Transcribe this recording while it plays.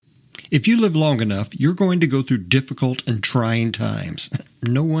If you live long enough, you're going to go through difficult and trying times.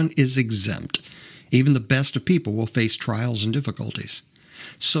 No one is exempt. Even the best of people will face trials and difficulties.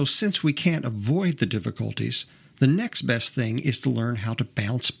 So since we can't avoid the difficulties, the next best thing is to learn how to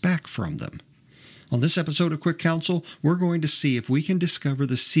bounce back from them. On this episode of Quick Counsel, we're going to see if we can discover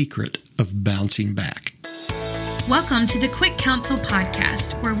the secret of bouncing back. Welcome to the Quick Counsel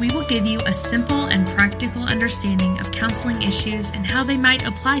podcast, where we will give you a simple and practical understanding of counseling issues and how they might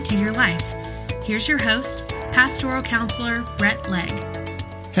apply to your life. Here's your host, Pastoral Counselor Brett Legg.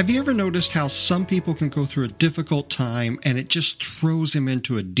 Have you ever noticed how some people can go through a difficult time and it just throws them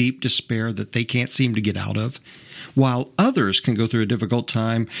into a deep despair that they can't seem to get out of, while others can go through a difficult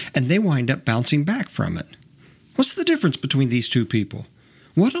time and they wind up bouncing back from it? What's the difference between these two people?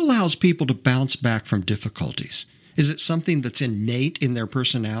 What allows people to bounce back from difficulties? Is it something that's innate in their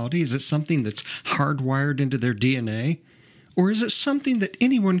personality? Is it something that's hardwired into their DNA? Or is it something that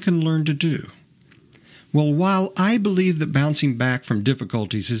anyone can learn to do? Well, while I believe that bouncing back from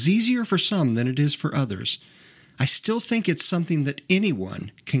difficulties is easier for some than it is for others, I still think it's something that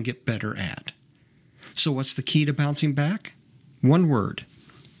anyone can get better at. So what's the key to bouncing back? One word: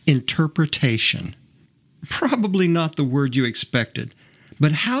 interpretation. Probably not the word you expected,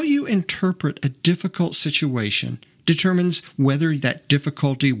 but how you interpret a difficult situation determines whether that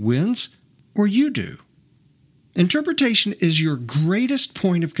difficulty wins or you do. Interpretation is your greatest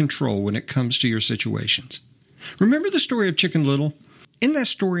point of control when it comes to your situations. Remember the story of Chicken Little? In that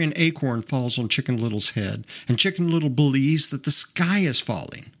story, an acorn falls on Chicken Little's head, and Chicken Little believes that the sky is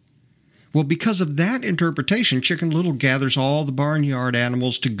falling. Well, because of that interpretation, Chicken Little gathers all the barnyard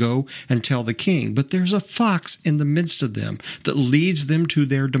animals to go and tell the king, but there's a fox in the midst of them that leads them to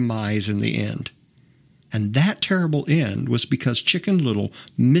their demise in the end. And that terrible end was because Chicken Little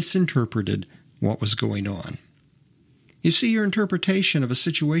misinterpreted what was going on. You see, your interpretation of a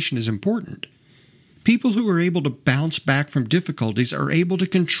situation is important. People who are able to bounce back from difficulties are able to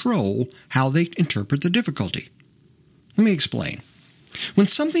control how they interpret the difficulty. Let me explain. When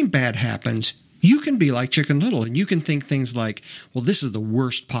something bad happens, you can be like Chicken Little, and you can think things like, well, this is the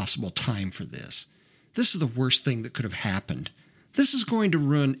worst possible time for this. This is the worst thing that could have happened. This is going to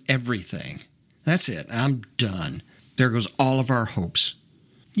ruin everything. That's it. I'm done. There goes all of our hopes.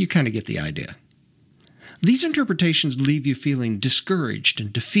 You kind of get the idea. These interpretations leave you feeling discouraged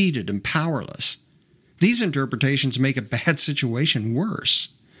and defeated and powerless. These interpretations make a bad situation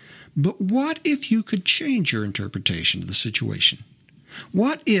worse. But what if you could change your interpretation of the situation?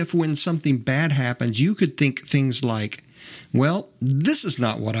 What if when something bad happens, you could think things like, well, this is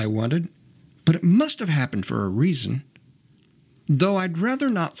not what I wanted, but it must have happened for a reason. Though I'd rather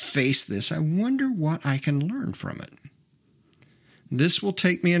not face this, I wonder what I can learn from it. This will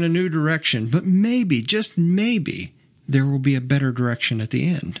take me in a new direction, but maybe, just maybe, there will be a better direction at the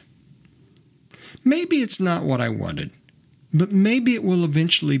end. Maybe it's not what I wanted, but maybe it will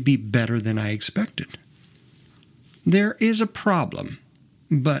eventually be better than I expected. There is a problem,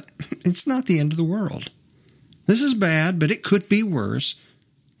 but it's not the end of the world. This is bad, but it could be worse.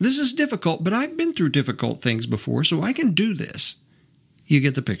 This is difficult, but I've been through difficult things before, so I can do this. You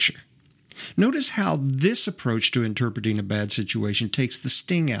get the picture. Notice how this approach to interpreting a bad situation takes the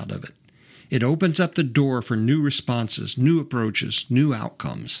sting out of it. It opens up the door for new responses, new approaches, new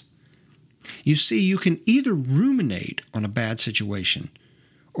outcomes. You see, you can either ruminate on a bad situation,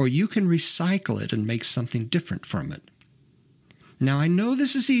 or you can recycle it and make something different from it. Now, I know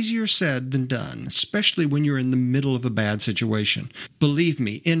this is easier said than done, especially when you're in the middle of a bad situation. Believe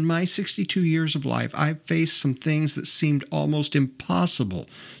me, in my 62 years of life, I've faced some things that seemed almost impossible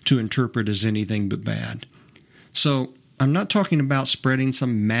to interpret as anything but bad. So, I'm not talking about spreading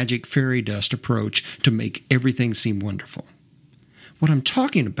some magic fairy dust approach to make everything seem wonderful. What I'm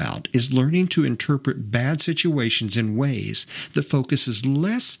talking about is learning to interpret bad situations in ways that focuses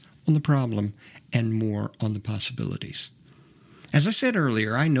less on the problem and more on the possibilities. As I said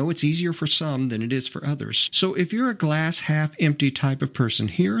earlier, I know it's easier for some than it is for others. So if you're a glass half empty type of person,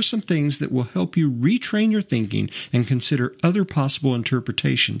 here are some things that will help you retrain your thinking and consider other possible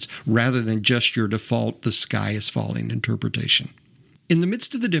interpretations rather than just your default the sky is falling interpretation. In the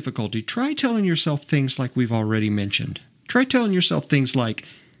midst of the difficulty, try telling yourself things like we've already mentioned. Try telling yourself things like,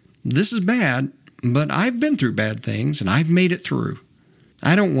 this is bad, but I've been through bad things and I've made it through.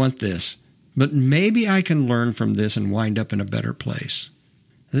 I don't want this. But maybe I can learn from this and wind up in a better place.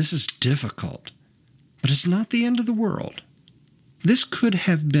 This is difficult, but it's not the end of the world. This could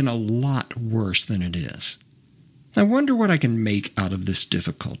have been a lot worse than it is. I wonder what I can make out of this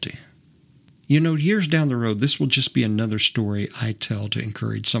difficulty. You know, years down the road, this will just be another story I tell to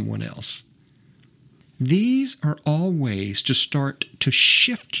encourage someone else. These are all ways to start to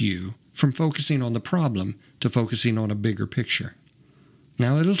shift you from focusing on the problem to focusing on a bigger picture.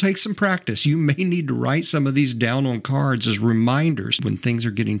 Now, it'll take some practice. You may need to write some of these down on cards as reminders when things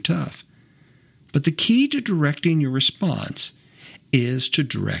are getting tough. But the key to directing your response is to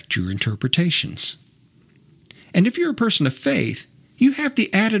direct your interpretations. And if you're a person of faith, you have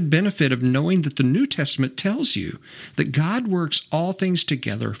the added benefit of knowing that the New Testament tells you that God works all things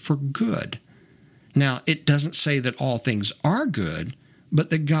together for good. Now, it doesn't say that all things are good, but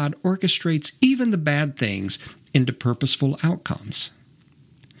that God orchestrates even the bad things into purposeful outcomes.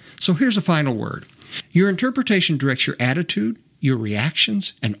 So here's a final word. Your interpretation directs your attitude, your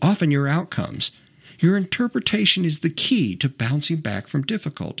reactions, and often your outcomes. Your interpretation is the key to bouncing back from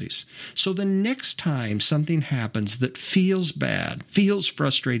difficulties. So the next time something happens that feels bad, feels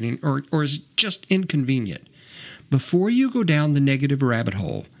frustrating, or is just inconvenient, before you go down the negative rabbit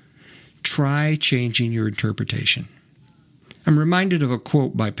hole, try changing your interpretation. I'm reminded of a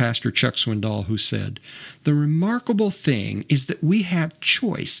quote by Pastor Chuck Swindoll who said, "The remarkable thing is that we have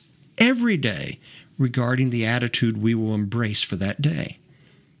choice every day regarding the attitude we will embrace for that day.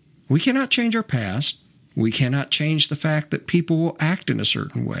 We cannot change our past. We cannot change the fact that people will act in a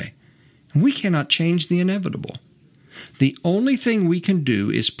certain way. And we cannot change the inevitable. The only thing we can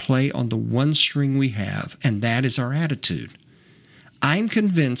do is play on the one string we have, and that is our attitude. I'm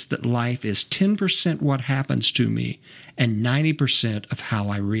convinced that life is 10% what happens to me and 90% of how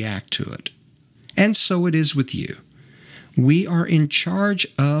I react to it. And so it is with you. We are in charge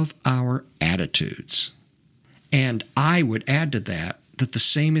of our attitudes." And I would add to that the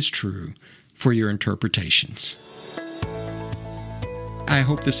same is true for your interpretations. I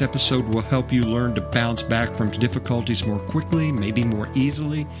hope this episode will help you learn to bounce back from difficulties more quickly, maybe more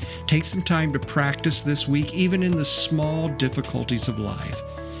easily. Take some time to practice this week, even in the small difficulties of life.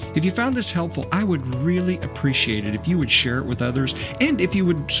 If you found this helpful, I would really appreciate it if you would share it with others, and if you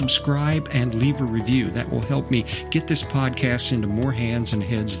would subscribe and leave a review. That will help me get this podcast into more hands and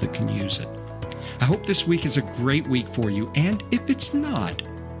heads that can use it. I hope this week is a great week for you, and if it's not,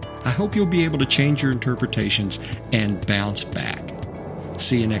 I hope you'll be able to change your interpretations and bounce back.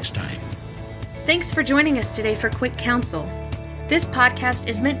 See you next time. Thanks for joining us today for Quick Counsel. This podcast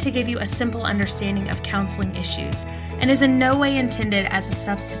is meant to give you a simple understanding of counseling issues and is in no way intended as a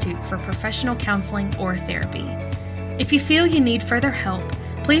substitute for professional counseling or therapy. If you feel you need further help,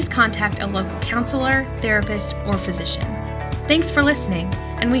 please contact a local counselor, therapist, or physician. Thanks for listening,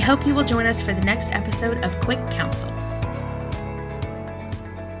 and we hope you will join us for the next episode of Quick Counsel.